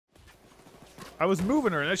I was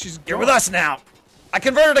moving her, and now she's gone. You're with us now. I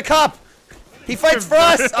converted a cop. He fights for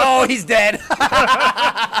us. Oh, he's dead.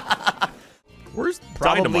 Where's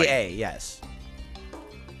Probably Dynamite? A, yes.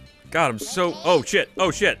 God, I'm so. Oh shit! Oh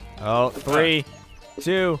shit! Oh, 3,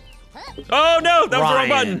 2. Oh no, that was the wrong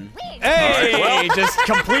button. Hey, well, just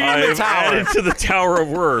completing the tower. Added to the Tower of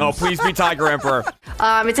Worms. Oh, please be Tiger Emperor.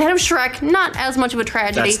 It's ahead of Shrek, not as much of a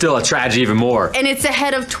tragedy. That's still a tragedy even more. And it's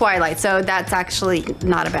ahead of Twilight, so that's actually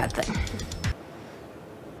not a bad thing.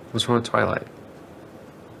 What's wrong with Twilight?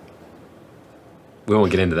 We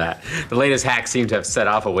won't get into that. The latest hacks seem to have set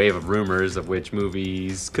off a wave of rumors of which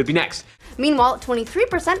movies could be next. Meanwhile,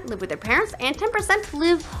 23% live with their parents and 10%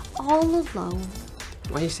 live all alone.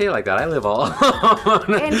 Why do you say it like that? I live all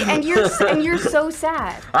alone. and you're so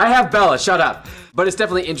sad. I have Bella, shut up. But it's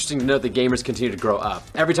definitely interesting to note that gamers continue to grow up.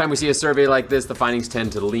 Every time we see a survey like this, the findings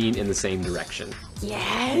tend to lean in the same direction.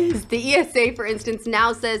 Yes, the ESA, for instance,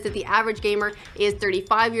 now says that the average gamer is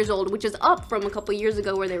 35 years old, which is up from a couple years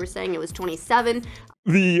ago where they were saying it was 27.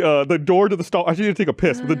 The door to the stall, I need to take a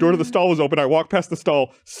piss, but the door to the stall was open. I walked past the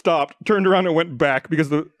stall, stopped, turned around and went back because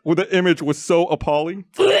the image was so appalling.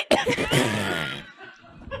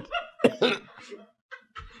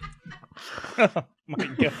 Oh my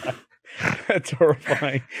god. That's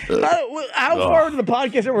horrifying. How far into the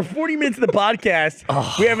podcast? We're 40 minutes of the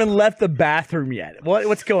podcast. We haven't left the bathroom yet.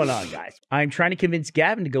 What's going on, guys? I'm trying to convince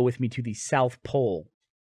Gavin to go with me to the South Pole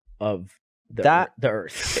of the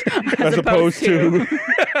Earth. As opposed to...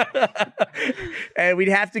 And we'd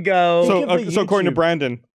have to go... So according to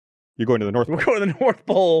Brandon, you're going to the North Pole. We're going to the North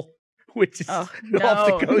Pole, which is off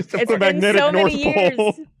the coast of the magnetic North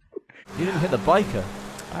Pole. You didn't hit the biker.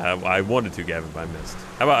 I wanted to, Gavin, but I missed.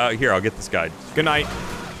 How about here? I'll get this guy. Good night.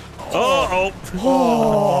 Oh!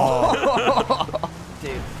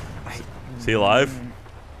 Dude. Is he alive?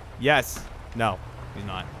 Yes. No, he's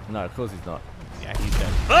not. No, of course he's not. Yeah, he's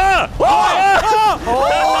dead. Ah! Holy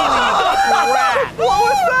crap! What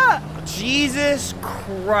was that? Jesus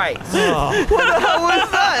Christ. What the hell was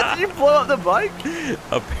that? Did you blow up the bike?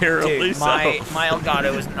 Apparently Dude, so. my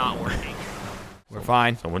Elgato is not working. We're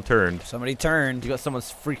fine. Someone turned. Somebody turned. You got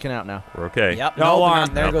someone's freaking out now. We're okay. Yep. No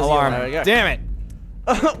alarm. There goes alarm. the alarm. There we go. Damn it.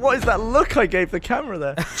 What is that look I gave the camera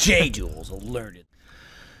there? J-Jules alerted.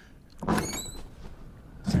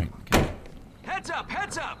 Heads up,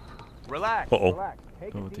 heads up. Relax. Uh-oh.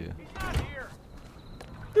 Oh dear.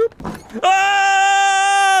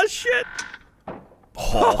 Ah! Shit!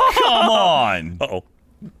 Oh, come on! Uh-oh.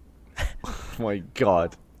 Oh my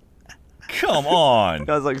god. Come on!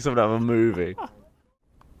 That was like something out of a movie.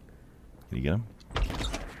 Can you get him?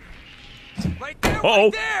 Right there, Uh-oh.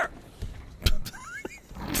 right there.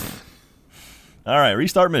 All right,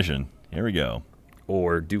 restart mission. Here we go.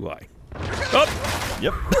 Or do I? Oh!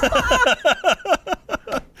 Yep.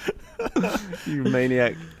 You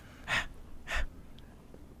maniac.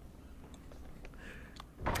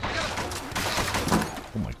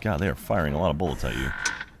 Oh my god, they are firing a lot of bullets at you.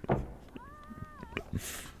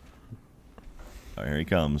 Oh, here he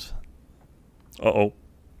comes. Uh-oh.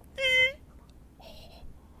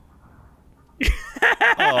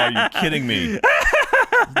 Oh, are you kidding me?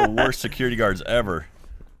 The worst security guards ever.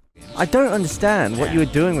 I don't understand what you were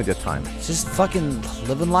doing with your time. Just fucking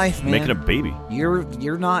living life, man. Making a baby.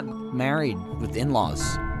 You're not married with in-laws.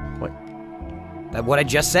 What? That's what I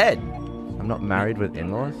just said. I'm not married with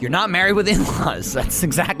in-laws? You're not married with in-laws. That's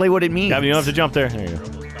exactly what it means. Gavin, you don't have to jump there. There you go.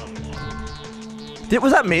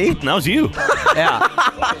 Was that me? That was you. Yeah.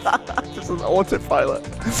 Just an autopilot.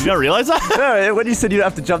 Did you not realize that? No, when you said you don't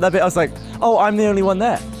have to jump that bit, I was like, oh, I'm the only one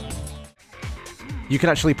there. You can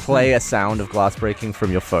actually play a sound of glass breaking from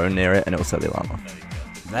your phone near it, and it will set the alarm off.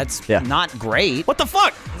 That's Yeah. not great. What the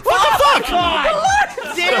fuck? What the fuck?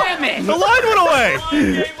 Damn it! The line went away.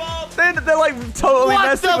 They're like totally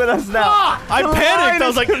messing with us now. I panicked. I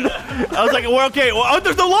was like, well, okay. Well,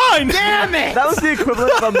 there's the line. Damn it! That was the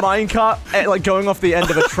equivalent of a minecart like going off the end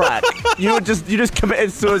of a track. You just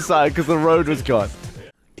committed suicide because the road was gone.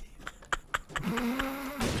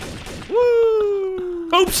 Woo.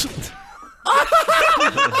 Oops. Oh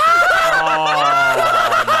my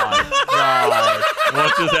god.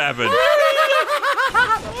 What just happened?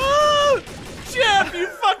 Jeff, you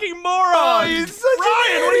fucking moron! Oh, he's such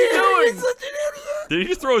Ryan, what are you doing? He's such an idiot. Did he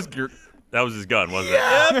just throw his gear? That was his gun, wasn't it?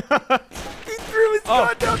 He threw his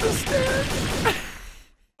gun down the stairs.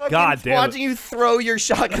 God damn it. Watching you throw your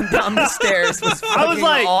shotgun down the stairs was fucking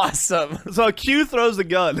awesome. So Q throws the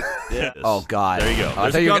gun. Yeah. Oh God. There you go. Oh,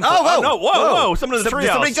 whoa. No, whoa. Someone in the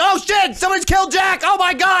treehouse. Oh shit! Someone's killed Jack! Oh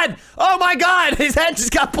my God! Oh my God! His head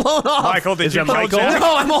just got blown off. Michael, did you kill Jack?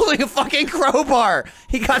 No, I'm holding a fucking crowbar.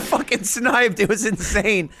 He got fucking sniped. It was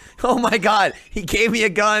insane. Oh my God! He gave me a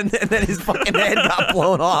gun and then his fucking head got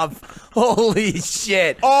blown off. Holy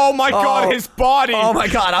shit! Oh my God! His body. Oh my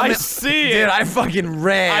God! I see it. Dude, I fucking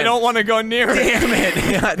ran. I don't want to go near it. Damn it!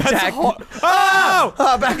 Yeah, Jack. Oh!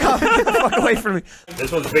 Back up! Get the fuck away from me!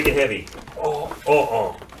 This one's big and heavy. What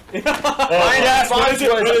is it,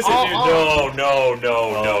 No.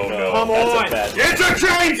 Come on! It's a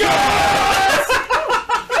chainsaw!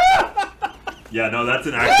 Yeah, no, that's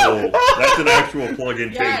an actual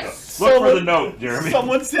plug-in chainsaw. Look for the note, Jeremy.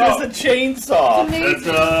 Someone said it's a chainsaw.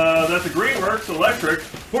 That's a Greenworks electric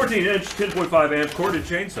 14-inch 10.5 amp corded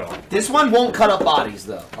chainsaw. This one won't cut up bodies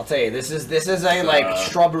though. I'll tell you, this is a like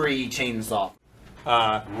shrubbery chainsaw.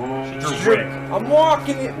 I'm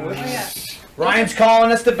walking it. Ryan's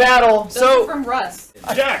calling us to battle. So from Russ.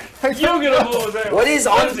 Jack, you get a Vuvuzela. What is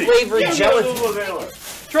unflavored gelatin?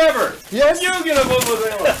 Trevor, yes, you get a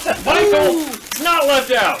Vuvuzela. Michael, not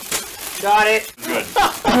left out. Got it. Good.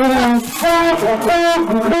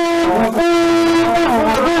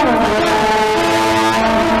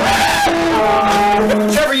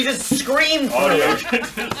 Trevor, you just screamed. Audio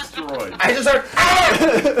gets destroyed. I just heard.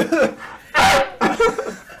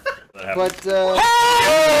 But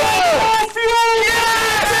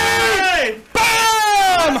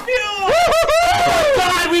Bam!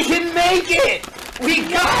 God, we can make it. We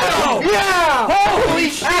got him. Yeah. Holy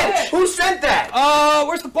shit. Who sent that?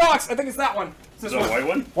 Where's the box? I think it's that one. It's this The one. white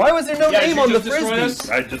one? Why was there no name on the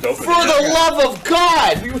frisbee? I just opened For the love of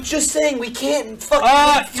God! We were just saying we can't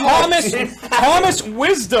fucking. Thomas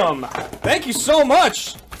Wisdom. Thank you so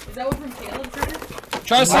much. Is that one from Caleb, Trevor?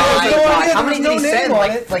 Try to see How many did he send?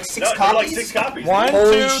 Like 6 copies? Like 6 copies. 1,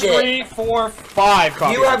 Holy 2, shit. 3, 4, 5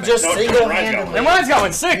 copies. You have just No, single-handedly. And mine's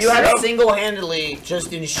going 6. You have single-handedly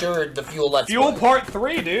just ensured the fuel Let's Fuel Play. Part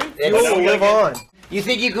 3, dude. It will live on. You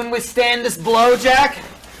think you can withstand this blow, Jack?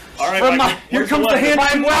 All right, From Michael, here where's comes the hand of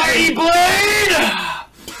my mighty blade!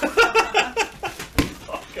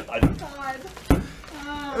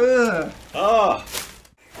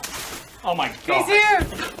 Oh my He's God. here!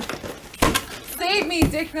 Save me,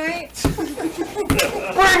 Dick Knight!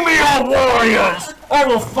 Bring me your warriors! I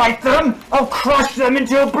will fight them! I'll crush them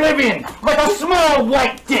into oblivion like a small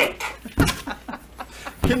white dick!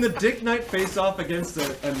 Can the Dick Knight face off against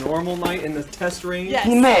a normal knight in the test range? Yes.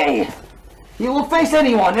 He may. He will face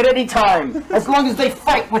anyone at any time, as long as they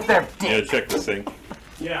fight with their dick. Yeah, check the sink.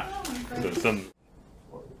 Yeah. So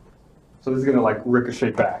So this is gonna like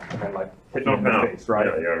ricochet back and then like hit me in the face, right?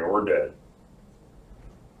 Yeah, we're dead.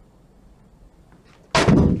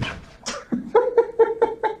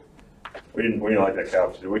 We didn't like that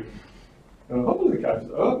couch, did we? Hopefully the couch.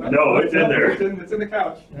 Oh, No, it's in there. It's in the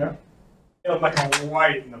couch. Yeah. Like a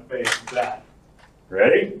white in the face with that.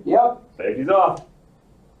 Ready? Yep. Safety's off.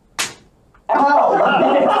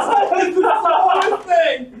 Ow! It's the smallest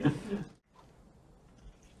thing!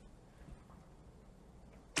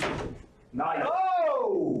 Nice.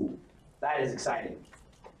 Oh! That is exciting.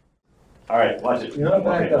 All right, watch it.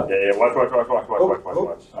 Back up. Yeah, watch.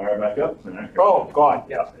 All right, back up. Oh, God.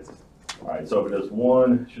 Yeah. All right, so if it does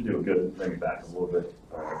one, should do a good. Bring it back a little bit.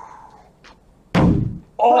 All right.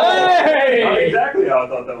 Oh! Hey! Not exactly how I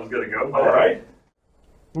thought that was gonna go. All right.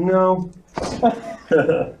 No.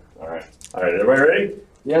 All right. Everybody ready?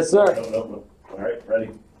 Yes, sir. No. All right,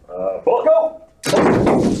 ready. Pull. Go.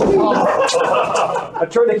 I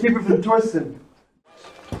tried to keep it from twisting.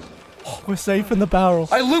 We're safe in the barrel.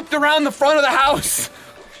 I looped around the front of the house.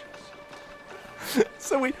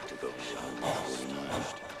 So we.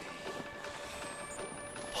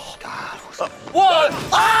 What?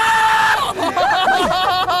 Oh!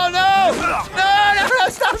 No!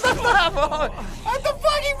 Stop! Oh, what the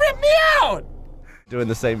fuck? He ripped me out! Doing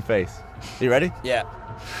the same face. You ready? Yeah.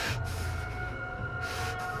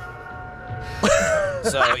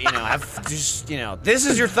 So, this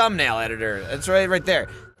is your thumbnail editor. That's right there.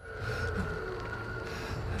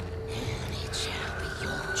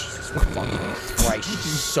 Jesus fucking Christ,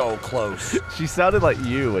 she's so close. She sounded like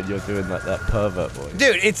you when you're doing like that pervert voice.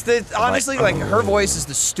 Dude, it's honestly like her voice is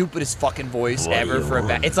the stupidest fucking voice ever for a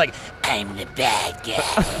bad. It's like, I'm the bad guy.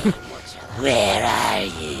 Where are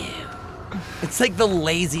you? It's like the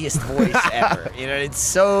laziest voice ever. You know, it's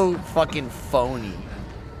so fucking phony.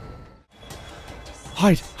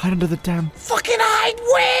 Hide under the damn. Fucking hide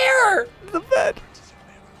where? The bed.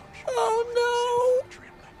 Oh no.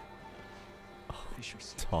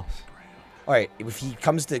 toss. All right, if he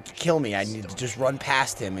comes to kill me, I need to just run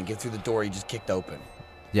past him and get through the door he just kicked open.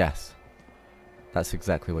 Yes. That's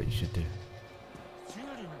exactly what you should do.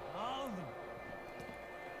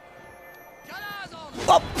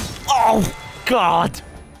 Oh, God.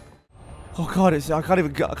 Oh God, I can't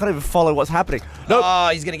even follow what's happening. No. Oh,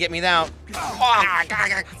 he's gonna get me now. Oh,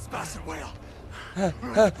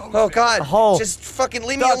 oh God! Just fucking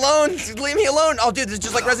leave me alone. Leave me alone. Oh, dude, this is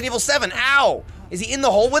just like Resident Evil 7. Ow! Is he in the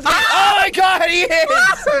hole with me? Oh my God, he is!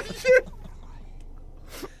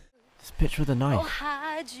 This bitch with a knife. Oh,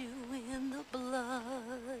 hide you in the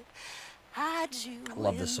blood. Hide you I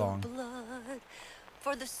love this song. blood.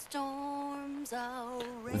 For the storms are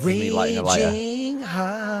raging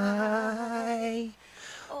high.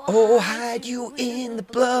 Oh, hide you in the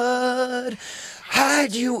blood.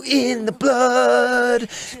 Hide you in the blood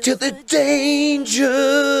till the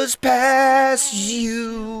dangers pass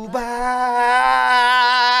you by.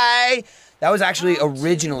 That was actually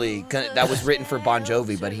originally that was written for Bon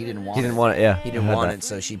Jovi, but he didn't want it. He didn't want it, yeah. He didn't want it,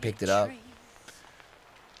 so she picked it up.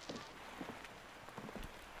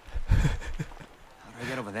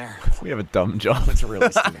 Get over there. We have a dumb job. It's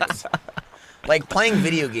really stupid. Like, playing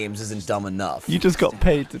video games isn't dumb enough. You just got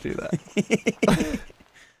paid to do that.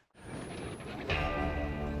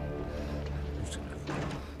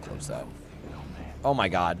 Close that. Oh my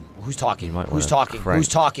God. Who's talking? Who's Who's talking? Who's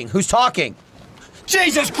talking? Who's talking?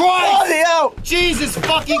 Jesus Christ! Oh, Jesus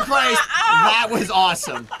fucking Christ! That was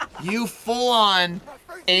awesome. You full on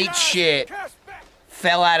ate shit,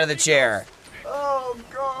 fell out of the chair. Oh,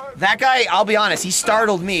 God. That guy, I'll be honest, he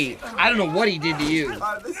startled me. I don't know what he did to you.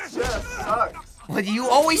 This chair sucks. But you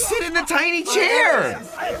always sit in the tiny chair.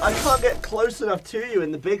 I can't get close enough to you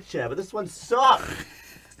in the big chair, but this one sucks.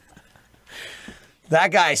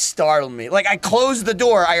 That guy startled me. Like, I closed the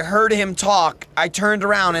door, I heard him talk, I turned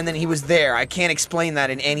around, and then he was there. I can't explain that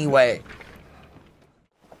in any way.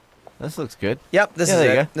 This looks good. Yep, this is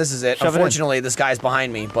there you it. go. This is it. Shove it Unfortunately, this guy's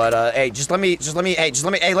behind me, but hey, let me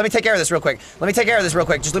take care of this real quick. Let me take care of this real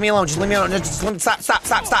quick. Just leave me alone. Just leave me alone. Just let me, stop.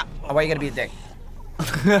 Oh, why are you gonna be a dick?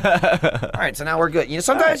 All right, so now we're good. You know,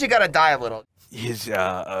 sometimes you gotta die a little. His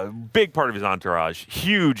a big part of his entourage,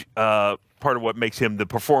 huge part of what makes him the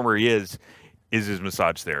performer he is his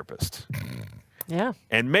massage therapist. Yeah.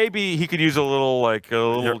 And maybe he could use a little, like,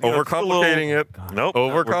 You're overcomplicating it. Nope.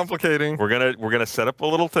 Overcomplicating. We're gonna set up a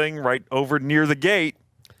little thing right over near the gate.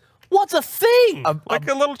 What's a thing? Like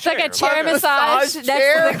a little chair. Like a chair massage next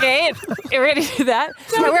to the gate. You're ready to do that?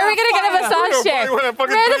 Where are we gonna get a massage chair? Where the fuck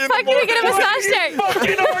are we gonna get a massage chair?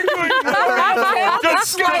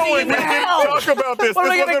 Just go and talk about this. What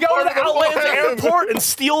are we gonna go to the Outlands airport and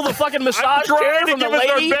steal the fucking massage chair from the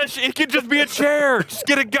lady? It could just be a chair. Just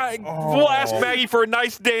get a guy. We'll ask Maggie for a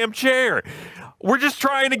nice damn chair. We're just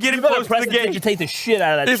trying to get him close to the gate. You take the shit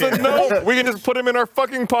out of that He chair. said, no, we can just put him in our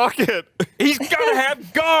fucking pocket. He's gotta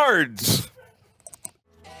have guards.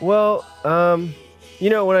 Well, you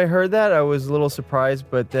know, when I heard that, I was a little surprised,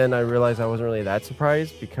 but then I realized I wasn't really that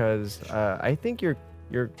surprised because I think you're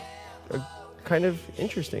kind of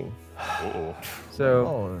interesting.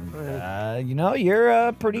 So, you know, you're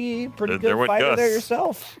a pretty good There went fighter Gus. there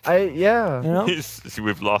yourself. Yeah. You know?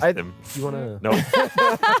 We've lost him. You wanna? No.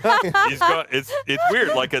 He's got. It's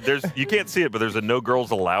weird. Like there's you can't see it, but there's a no girls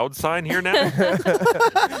allowed sign here now.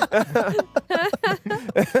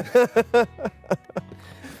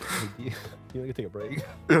 You want to take a break?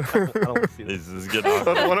 I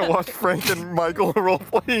don't want to watch Frank and Michael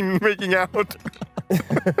role-playing making out.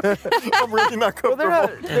 I'm really not comfortable.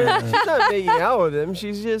 She's not making out with him.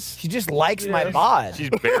 She just likes my bod. She's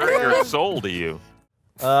bearing her soul to you.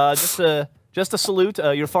 Just a salute,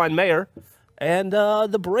 your fine mayor, and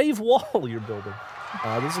the brave wall you're building.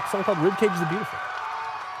 This is a song called Ribcage the Beautiful.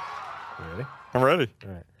 You ready? I'm ready. All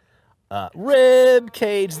right.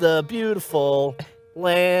 Ribcage the Beautiful,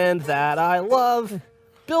 land that I love.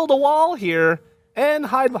 Build a wall here and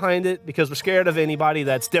hide behind it because we're scared of anybody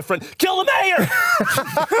that's different. Kill the mayor!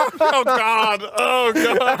 Oh, God. Oh,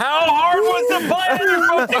 God. How hard was the button? You're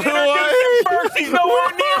supposed to introduce him first. He's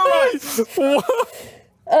nowhere near us.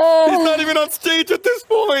 What? He's not even on stage at this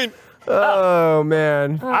point. Oh,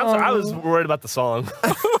 man. I was worried about the song.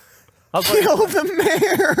 Kill the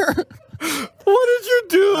mayor. What did you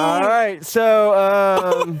do? All right,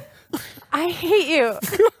 so I hate you.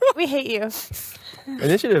 We hate you.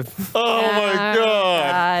 Initiative. Oh my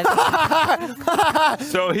God.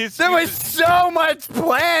 So there was so much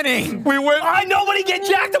planning. We went. Nobody get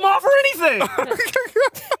jacked him off or anything.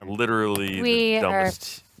 Literally We the are-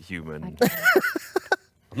 dumbest human.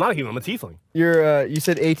 I'm not a human. I'm a tiefling. You're. You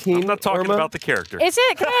said 18. I'm not talking Irma? about the character. Is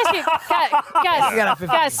it? Can I ask you,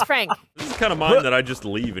 guys, Frank? This is kind of mine that I just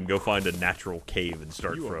leave and go find a natural cave and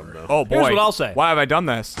start from, though. Oh boy. Here's what I'll say. Why have I done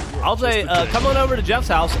this? I'll say, come on over to Jeff's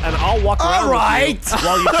house, and I'll walk around with you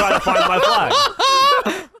while you try to find my flag.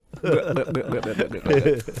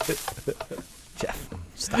 Jeff,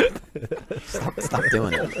 stop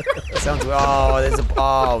doing it. Sounds. Oh, there's a.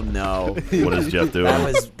 Oh no. What is Jeff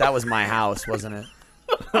doing? That was my house, wasn't it?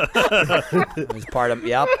 It was part of.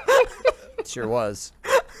 Yep. It sure was.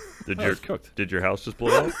 Did your house just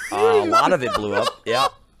blow up? A lot of it blew up.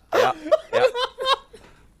 Yep.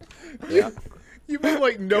 You made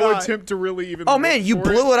like no attempt to really even. Oh man, you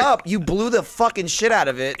blew it up. You blew the fucking shit out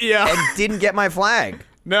of it. Yeah. And didn't get my flag.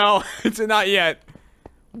 No, it's not yet.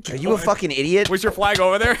 Are you a fucking idiot? Was your flag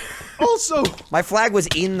over there? Also, my flag was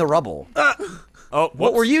in the rubble.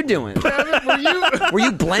 What were you doing? Gavin, were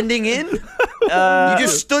you blending in? You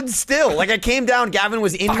just stood still. Like I came down, Gavin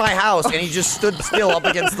was in my house, and he just stood still up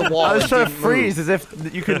against the wall. I was trying to freeze as if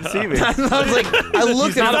you couldn't see me. I was like, I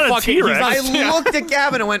looked at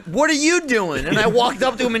Gavin and went, "What are you doing?" And I walked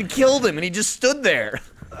up to him and killed him, and he just stood there.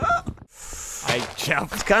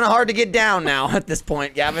 It's kind of hard to get down now at this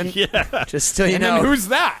point, Gavin. Yeah. Just so you know. And who's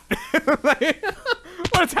that?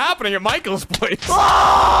 What's happening at Michael's place?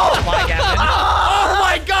 Oh my Gavin! Oh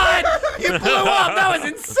my God! You blew up. That was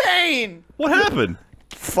insane. What happened?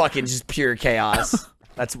 Fucking just pure chaos.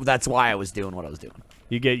 That's why I was doing what I was doing.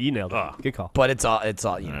 You nailed it. Good call. But it's all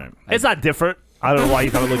you know. It's not different. I don't know why you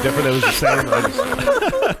thought it looked different. It was the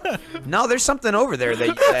same. No, there's something over there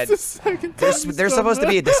there's supposed to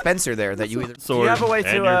be a dispenser there that you either. Sword. Do you have a way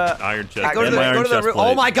to iron chest. Go to the room.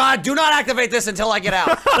 Oh my God! Do not activate this until I get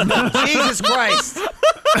out. Jesus Christ!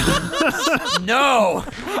 No.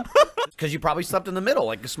 Because you probably slept in the middle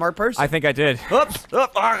like a smart person. I think I did. Oops.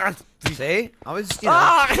 See, I was. You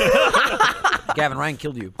know. Gavin, Ryan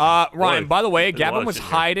killed you. Ryan. By the way, Gavin was here.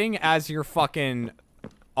 hiding as your fucking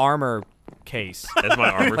armor case. That's my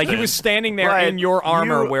armor. Like he was standing there in your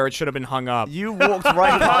armor where it should have been hung up. You walked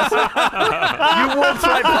right past me. You walked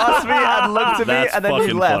right past me and looked at me, and then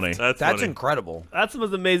you left. Funny. That's That's funny. incredible. That's the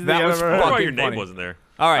most amazing That thing I've was ever heard. Why fucking your name funny. wasn't there?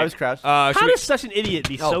 All right. I was crouched. How does such an idiot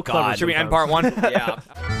be so clever? God. Should we end part one? Yeah.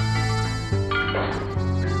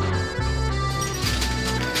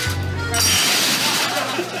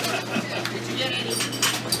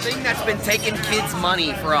 Thing that's been taking kids'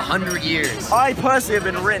 money for 100 years. I personally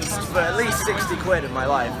have been rinsed for at least 60 quid in my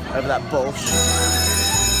life over that bullshit.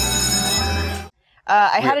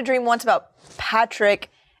 I had a dream once about Patrick,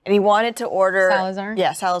 and he wanted to order Salazar?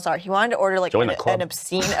 Yeah, Salazar. He wanted to order like Join the club. an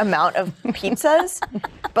obscene amount of pizzas,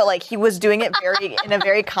 but like he was doing it in a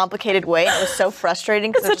very complicated way. And it was so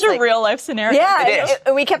frustrating. It's such a real life scenario. Yeah,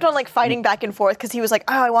 and we kept on like fighting back and forth because he was like,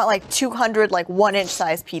 "Oh, I want like 200 like 1-inch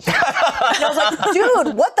size pizza." And I was like,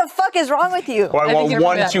 "Dude, what the fuck is wrong with you?" Or I want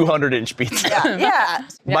one 200-inch pizza. Yeah.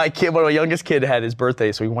 My youngest kid had his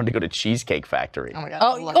birthday, so he wanted to go to Cheesecake Factory. Oh my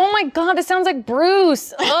God. Oh my God, this sounds like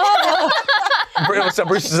Bruce. Oh. What's up,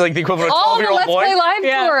 Bruce? Is like the equivalent of a Oh, the 12-year-old Let's boy. Play live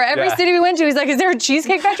tour. Every Yeah. city we went to, he's like, "Is there a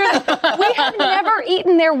cheesecake factory?" We have never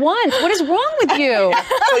eaten there once. What is wrong with you?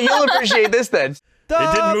 So you'll appreciate this then. It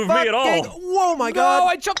didn't move me at all. Whoa, my God. Oh,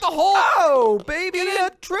 I jumped the hole. Oh, baby, a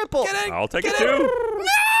triple. I'll take it too.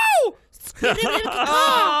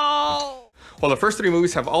 No! Well, the first three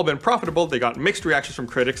movies have all been profitable. They got mixed reactions from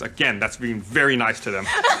critics. Again, that's being very nice to them.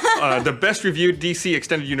 The best reviewed DC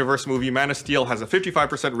Extended Universe movie, Man of Steel, has a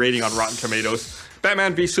 55% rating on Rotten Tomatoes.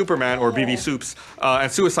 Batman v Superman, or BB Soups,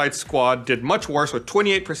 and Suicide Squad did much worse with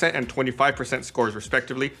 28% and 25% scores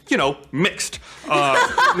respectively. You know, mixed. Not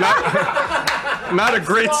a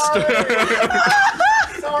great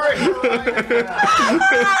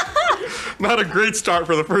Not a great start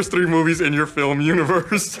for the first three movies in your film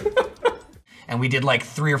universe. And we did like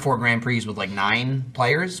 3 or 4 Grand Prix with like 9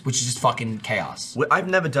 players, which is just fucking chaos. I've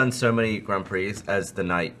never done so many Grand Prix as the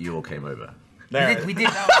night you all came over. We did.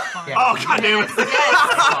 That was fun. Oh, God damn it.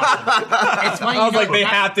 It's funny. I was like, they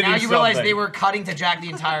have to do Now you realize something. they were cutting to Jack the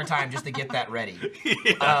entire time just to get that ready.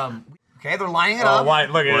 Okay, they're lining it up. Line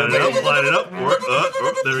it up.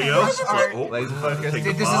 There we go. This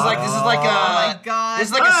is like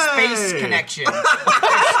a space connection.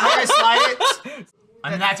 Slide it. I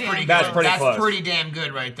mean, that's pretty good. That's close. pretty damn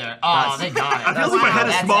good right there. Oh, they got it. I feel like my head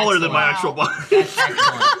is smaller than my actual body. That's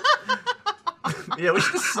excellent. Yeah, we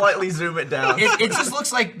should just slightly zoom it down. It just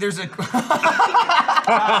looks like there's a.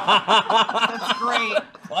 That's great.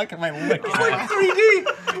 Fuck, am I looking? It's like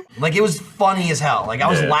 3D. Like it was funny as hell. Like I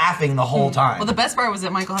was laughing the whole time. Well, the best part was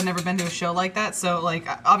that Michael had never been to a show like that, so like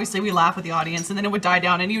obviously we laugh with the audience, and then it would die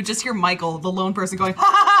down, and you would just hear Michael, the lone person, going, "Ha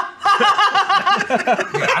ha ha ha ha!"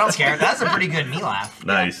 I don't care. That's a pretty good me laugh.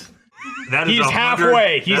 Nice. That is He's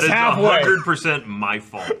halfway. He's halfway. 100% my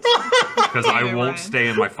fault because I won't stay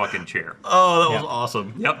in my fucking chair. Oh, that was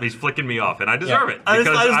awesome. Yep, he's flicking me off, and I deserve it. I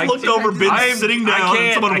just looked over, Ben sitting down,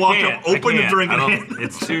 and someone walked up, opened a drink.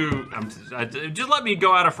 It's too. Just let me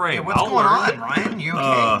go out of frame. What's going on, Ryan? You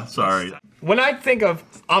okay? Sorry. When I think of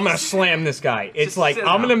I'm gonna slam this guy, it's like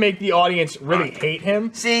I'm gonna make the audience really hate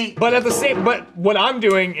him. See, but at the same, but what I'm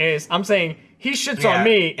doing is I'm saying he shits on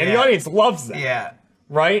me, and the audience loves that. Yeah.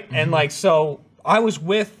 Right? And like, so I was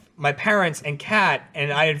with my parents and Kat,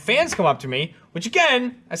 and I had fans come up to me, which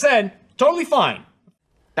again, I said, totally fine.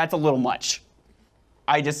 That's a little much.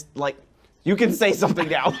 I just like, you can say something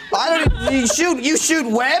now. I don't. You shoot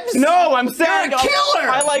webs? No, I'm saying You're a killer.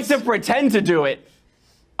 I like to pretend to do it.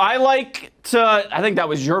 I like to. I think that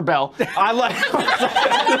was your bell. I like.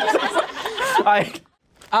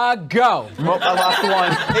 Go. Oh, I lost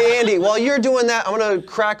one. Hey, Andy, while you're doing that, I'm gonna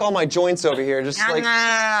crack all my joints over here. Just like.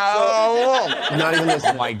 Not even this.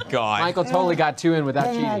 Oh my God. Michael totally got 2 in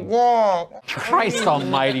without cheating. Christ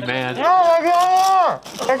almighty, man.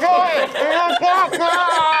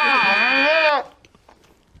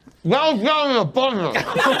 Well done, the buzzer.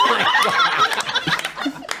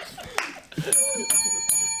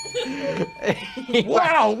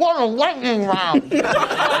 Wow, what a lightning round.